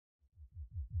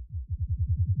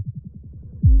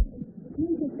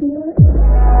Welcome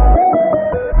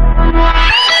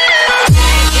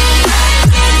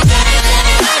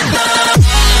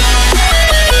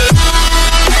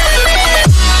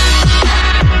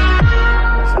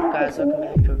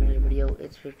back to another video.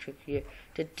 It's Richard here.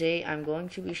 Today I'm going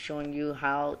to be showing you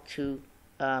how to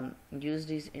use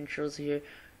these intros here.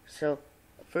 So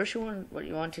first, what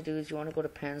you want to do is you want to go to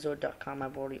panzoid.com.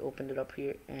 I've already opened it up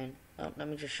here, and let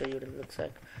me just show you what it looks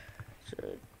like.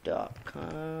 So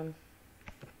 .com.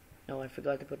 No, I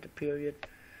forgot to put the period.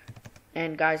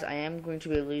 And guys, I am going to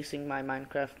be releasing my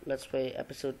Minecraft Let's Play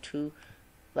episode 2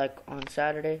 like on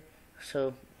Saturday.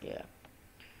 So yeah.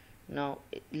 Now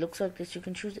it looks like this. You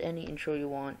can choose any intro you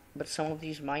want, but some of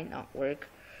these might not work,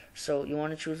 so you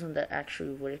want to choose one that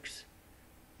actually works.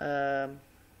 Let's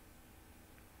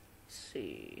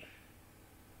see.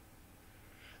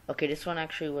 Okay, this one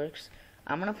actually works.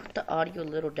 I'm gonna put the audio a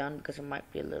little down because it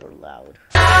might be a little loud.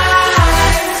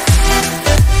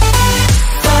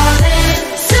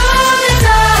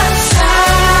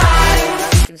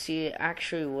 You can see it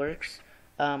actually works.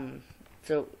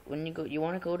 So when you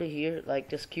want to go to here, like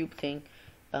this cube thing,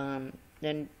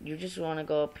 then you just want to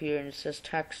go up here and it says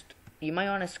text. You might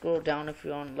want to scroll down if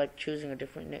you want, like, choosing a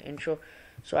different intro.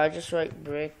 So I just write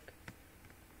brick,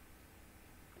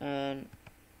 and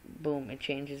boom, it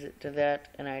changes it to that.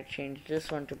 And I change this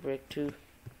one to brick too.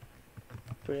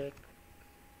 Brick.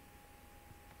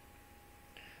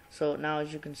 So now,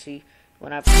 as you can see,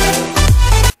 when I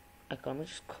play, let me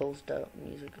just close the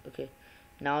music. Okay,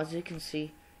 now as you can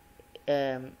see,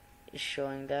 is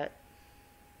showing that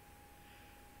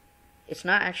it's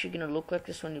not actually gonna look like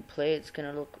this when you play. It's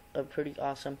gonna look pretty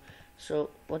awesome. So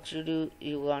what you do,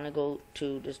 you wanna go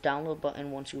to this download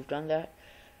button. Once you've done that,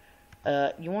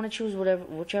 you wanna choose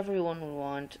whichever one you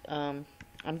want. I'm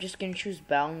just gonna choose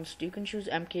balanced. You can choose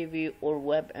MKV or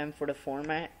WebM for the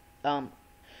format.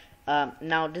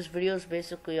 Now this video is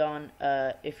basically on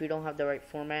if you don't have the right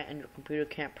format and your computer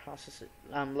can't process it.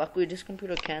 Luckily this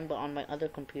computer can, but on my other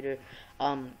computer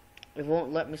it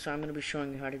won't let me, so I'm going to be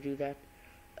showing you how to do that.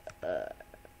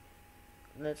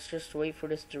 Let's just wait for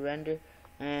this to render,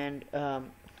 and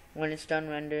when it's done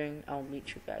rendering, I'll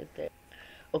meet you guys there.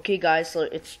 Okay guys, so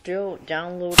it's still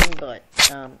downloading, but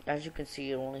as you can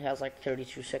see, it only has like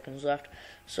 32 seconds left.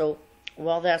 So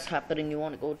while that's happening, you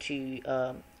want to go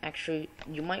to actually,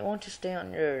 you might want to stay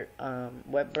on your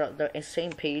web browser, the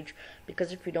same page,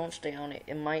 because if you don't stay on it,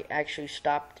 it might actually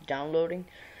stop the downloading.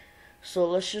 So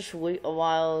let's just wait a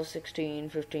while.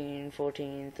 16, 15,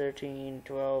 14, 13,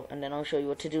 12, and then I'll show you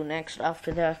what to do next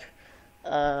after that.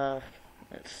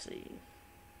 Let's see,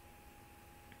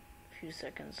 a few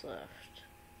seconds left.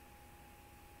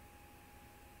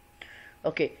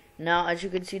 Okay, now as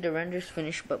you can see, the render's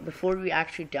finished, but before we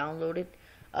actually download it,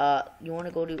 you want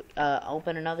to go to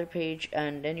open another page,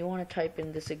 and then you want to type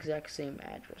in this exact same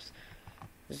address,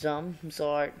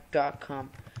 zumzar.com.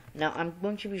 Now I'm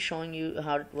going to be showing you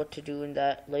what to do in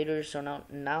that later. So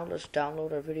now let's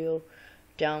download our video.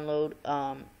 Download.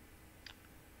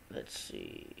 Let's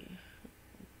see.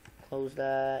 Close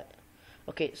that.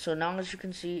 Okay, so now as you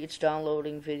can see, it's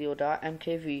downloading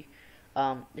video.mkv.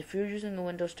 If you're using a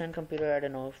Windows 10 computer, I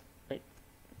don't know if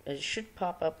it should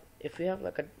pop up. If you have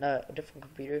like a different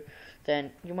computer,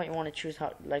 then you might want to choose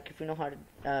how, like, if you know how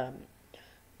to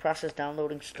process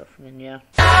downloading stuff. And then yeah,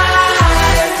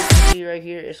 as you can see right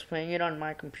here, it's playing it on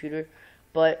my computer.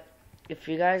 But if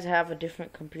you guys have a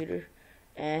different computer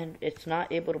and it's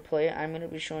not able to play it, I'm gonna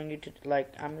be showing you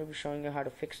how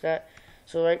to fix that.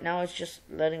 So right now it's just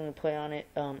letting me play on it.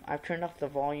 I've turned off the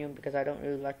volume because I don't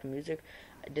really like the music.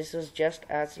 This is just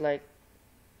as like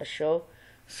a show.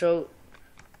 So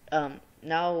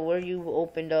now where you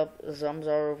opened up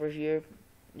Zumzar over here,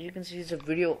 you can see it's a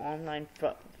video online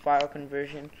file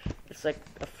conversion. It's like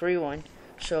a free one.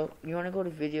 So you want to go to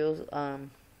videos,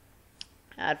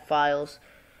 add files.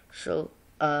 So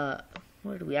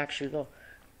where do we actually go?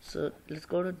 So let's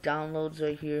go to downloads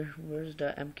right here. Where's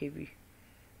the MKV?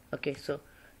 Okay, so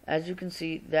as you can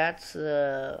see, that's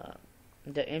the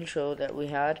intro that we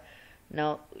had.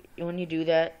 Now when you do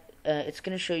that, it's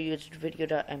gonna show you it's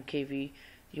video.mkv.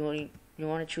 You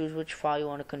want to choose which file you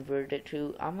want to convert it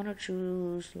to. I'm gonna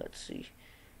choose, let's see,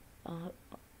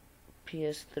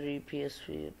 PS3,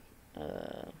 PS3,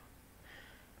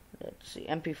 let's see,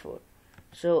 MP4.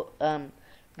 So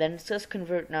then it says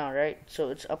convert now, right? So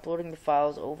it's uploading the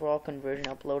files. Overall conversion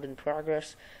upload in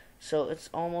progress. So it's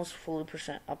almost fully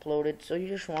uploaded. So you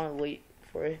just want to wait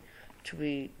for it to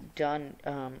be done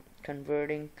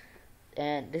converting.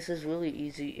 And this is really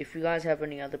easy. If you guys have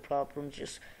any other problems,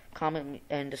 just comment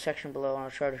in the section below and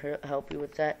I'll try to help you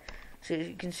with that. So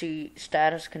you can see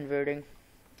status converting,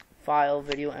 file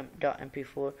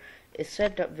video.mp4. It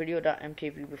said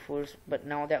video.mkv before, but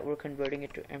now that we're converting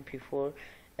it to mp4,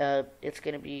 it's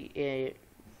gonna be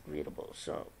readable.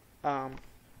 So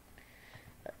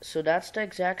that's the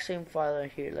exact same file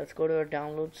right here. Let's go to our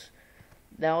downloads.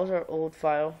 That was our old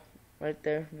file right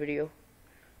there, video,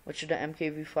 which is the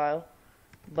mkv file.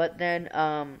 But then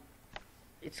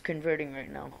it's converting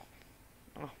right now.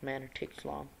 Oh man, it takes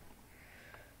long.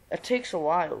 It takes a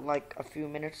while, like a few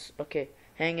minutes. Okay,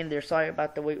 hang in there. Sorry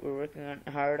about the wait. We're working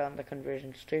hard on the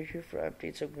conversion. Stay here for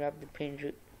updates. So grab the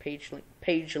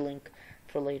page link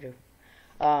for later.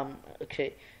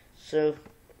 Okay, so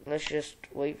let's just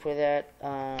wait for that.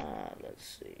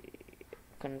 Let's see,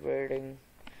 converting.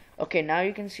 Okay, now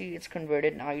you can see it's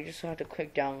converted. Now you just have to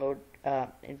click download.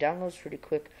 It downloads pretty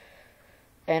quick.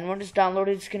 And when it's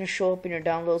downloaded, it's gonna show up in your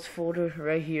downloads folder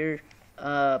right here.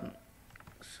 So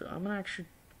I'm gonna actually.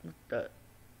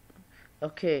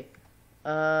 Okay.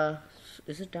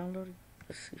 Is it downloaded?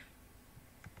 Let's see.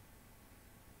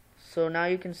 So now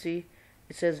you can see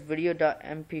it says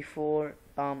video.mp4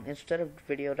 instead of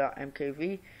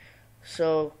video.mkv.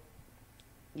 So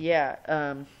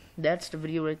yeah, that's the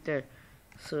video right there.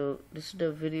 So this is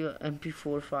the video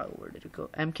mp4 file. Where did it go?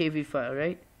 mkv file,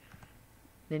 right?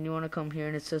 Then you want to come here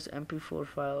and it says mp4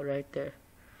 file right there.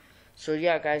 So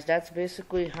yeah guys, that's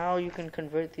basically how you can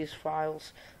convert these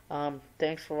files.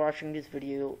 Thanks for watching this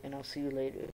video, and I'll see you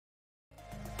later.